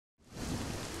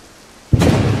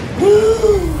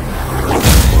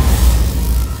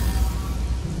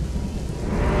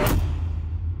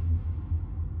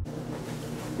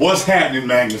What's happening,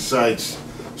 Magnus sites?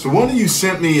 So one of you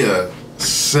sent me a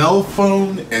cell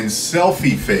phone and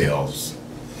selfie fails.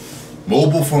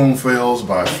 Mobile phone fails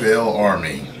by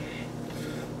FailArmy.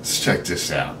 Let's check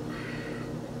this out.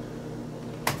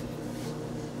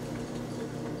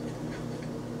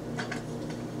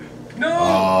 No!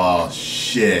 Oh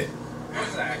shit.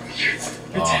 What's that?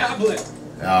 Your tablet.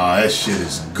 Oh, that shit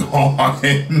is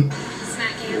gone.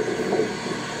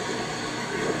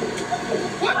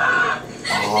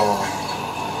 Oh.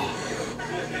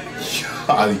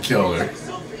 God, he killed her.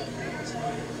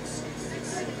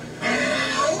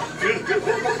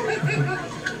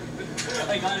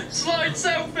 I got it. Slide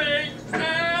selfie!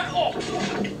 Oh.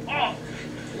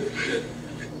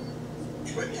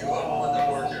 Put you up on the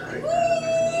worker right now.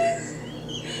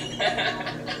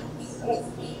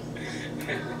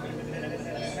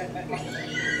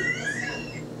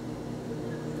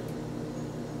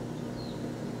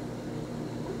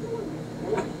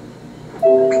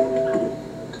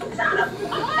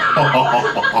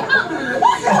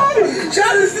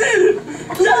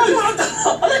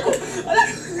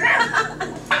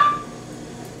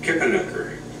 Kippenooker.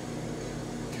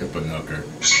 Kippenooker.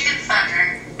 Chicken fucker.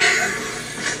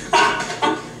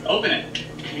 Open it.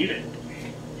 Eat it.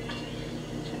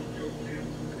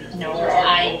 No,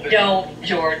 I don't,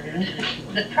 Jordan.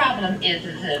 The problem is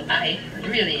that I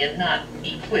really am not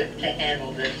equipped to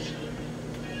handle this.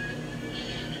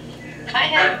 I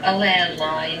have a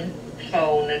landline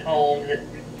phone at home that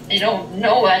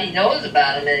nobody knows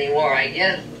about them anymore, I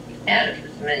guess. Had it for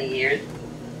so many years.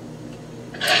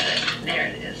 There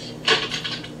it is.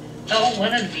 Oh,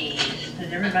 one of these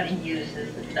that everybody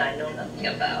uses that I know nothing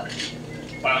about.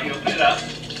 Why don't you open it up?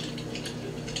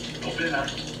 Open it up.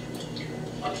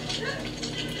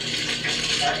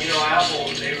 You know,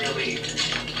 Apple, they really do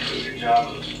a good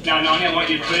job of... Now, Nanya, I want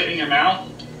you to put it in your mouth.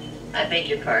 I beg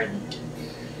your pardon.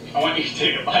 I want you to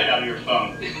take a bite out of your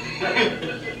phone.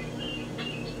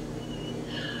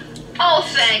 Oh,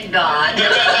 thank God.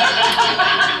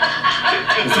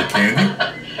 Is it candy?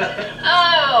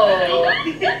 Oh.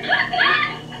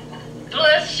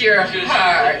 Bless your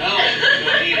heart. No,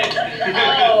 don't eat it.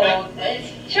 Oh, it's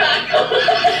chocolate.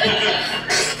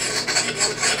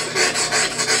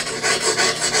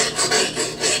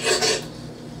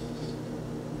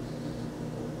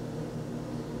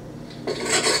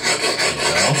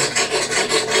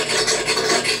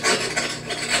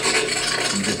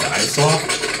 You get the ice off?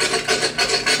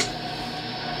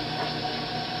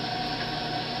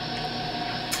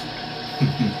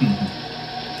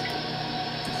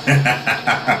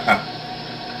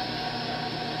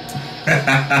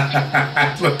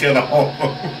 Look at all of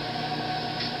them.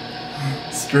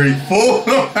 Straight full. Look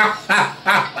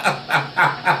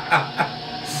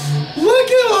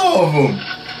at all of them.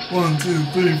 1, 2,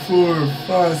 3, 4,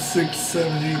 5, 6,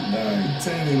 7, 8, 9,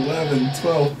 10, 11,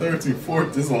 12, 13,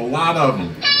 14. There's a lot of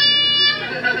them.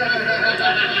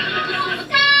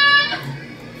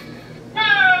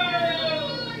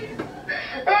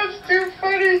 That's too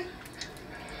funny.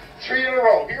 3 in a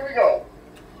row. Here we go.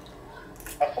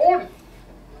 A 40.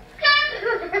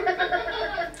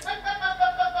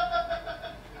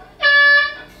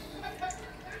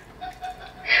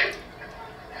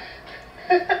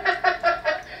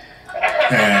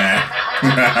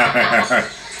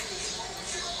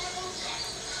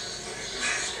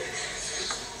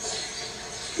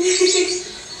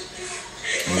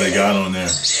 What they got on there?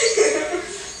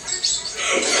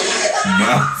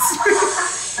 Mouse.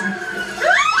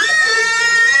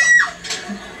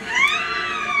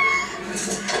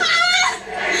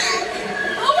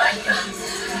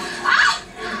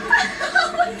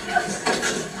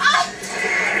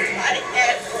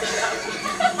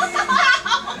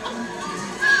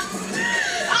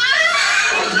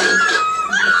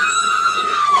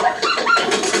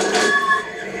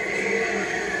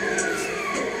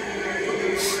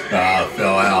 Ah,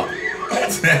 fell out.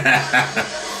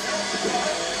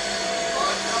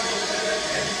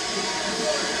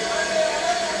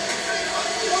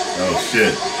 Oh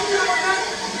shit.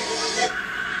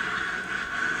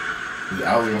 I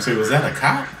was gonna say, was that a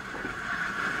cop?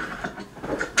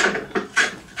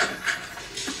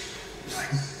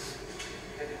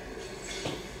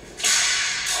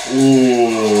 Ooh.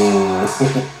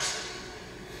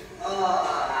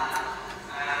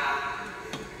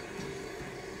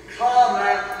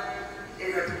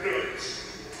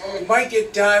 You might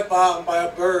get dive bombed by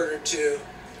a bird or two.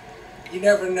 You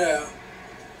never know.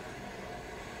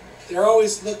 They're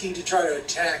always looking to try to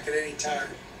attack at any time.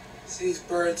 See these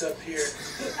birds up here.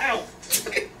 Ow!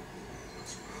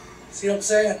 See what I'm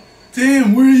saying?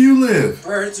 Damn, where do you live?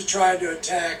 Birds are trying to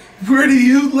attack Where do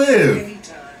you live?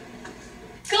 anytime.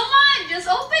 Go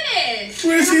Magnus!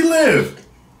 Where does he live?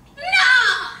 No!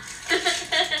 No!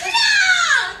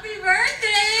 Happy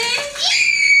birthday!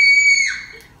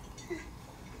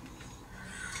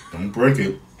 Don't break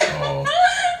it. Oh.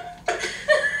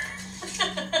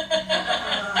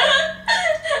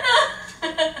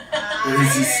 What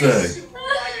does he say?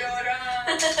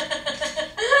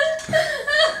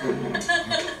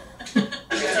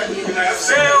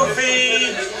 Selfie!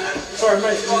 Sorry,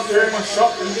 mate. You're in my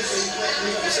shop.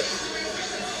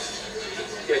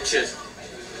 Yeah, cheers. What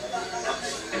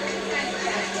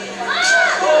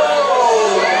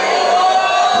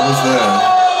was that?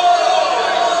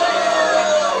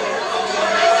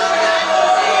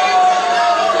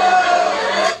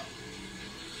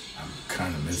 I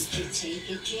kind of missed it. Take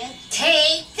it yet?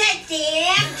 Take the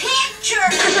damn picture!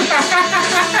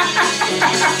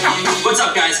 What's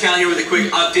up, guys? Cal here with a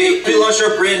quick update. We launched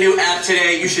our brand new app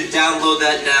today. You should download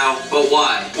that now. But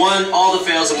why? One, all the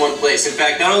fails in one place. In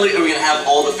fact, not only are we going to have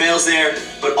all the fails there,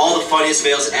 but all the funniest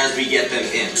fails as we get them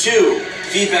in. Two,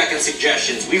 feedback and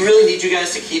suggestions. We really need you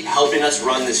guys to keep helping us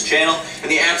run this channel, and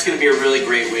the app's going to be a really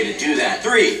great way to do that.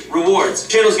 Three, rewards. The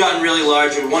channel's gotten really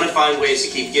large, and we want to find ways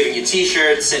to keep giving you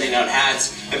t-shirts, sending out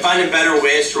hats, and finding better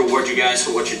ways to reward you guys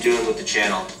for what you're doing with the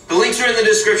channel. The links are in the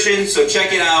description, so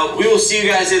check it out. We will see you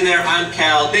guys in there. I'm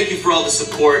Cal. Thank you for all the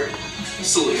support.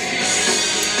 Salute.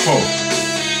 Oh.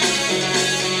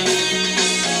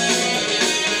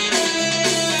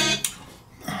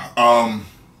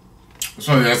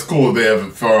 So that's cool. They have a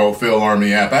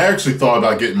FailArmy app. I actually thought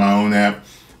about getting my own app.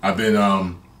 I've been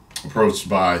approached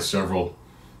by several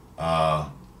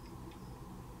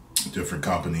different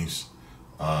companies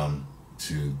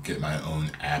to get my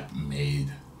own app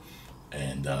made,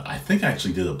 and I think I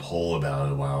actually did a poll about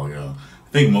it a while ago. I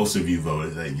think most of you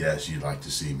voted that yes, you'd like to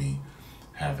see me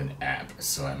have an app,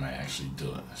 so I might actually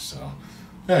do it. So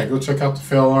yeah, go check out the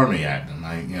FailArmy app. It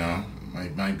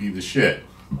might, might be the shit.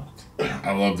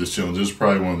 I love this channel. This is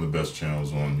probably one of the best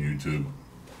channels on YouTube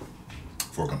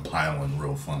for compiling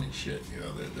real funny shit. You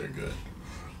know, they're good.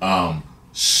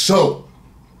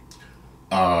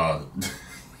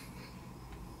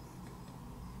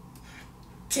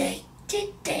 Take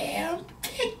the damn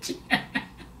picture.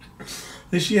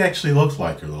 She actually looks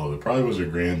like her though. It probably was her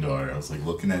granddaughter. I was like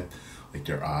looking at like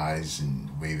their eyes and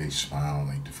the way they smile,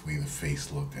 like the way the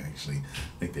face looked. Actually,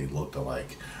 I think they looked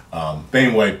alike. But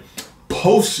anyway,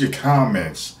 post your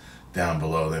comments down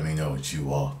below. Let me know what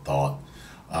you all thought.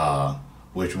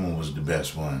 Which one was the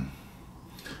best one?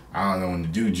 I don't know. When the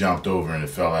dude jumped over and it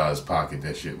fell out of his pocket,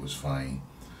 that shit was funny.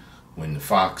 When the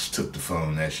fox took the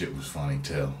phone, that shit was funny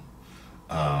too.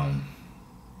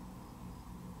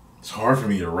 It's hard for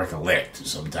me to recollect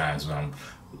sometimes when I'm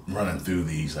running through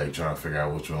these, like trying to figure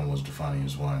out which one was the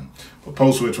funniest one. But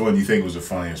post which one you think was the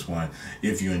funniest one.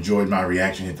 If you enjoyed my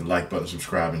reaction, hit the like button,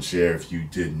 subscribe, and share. If you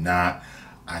did not,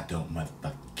 I don't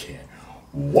motherfucking care.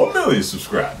 1 million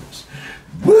subscribers.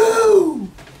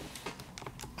 Woo!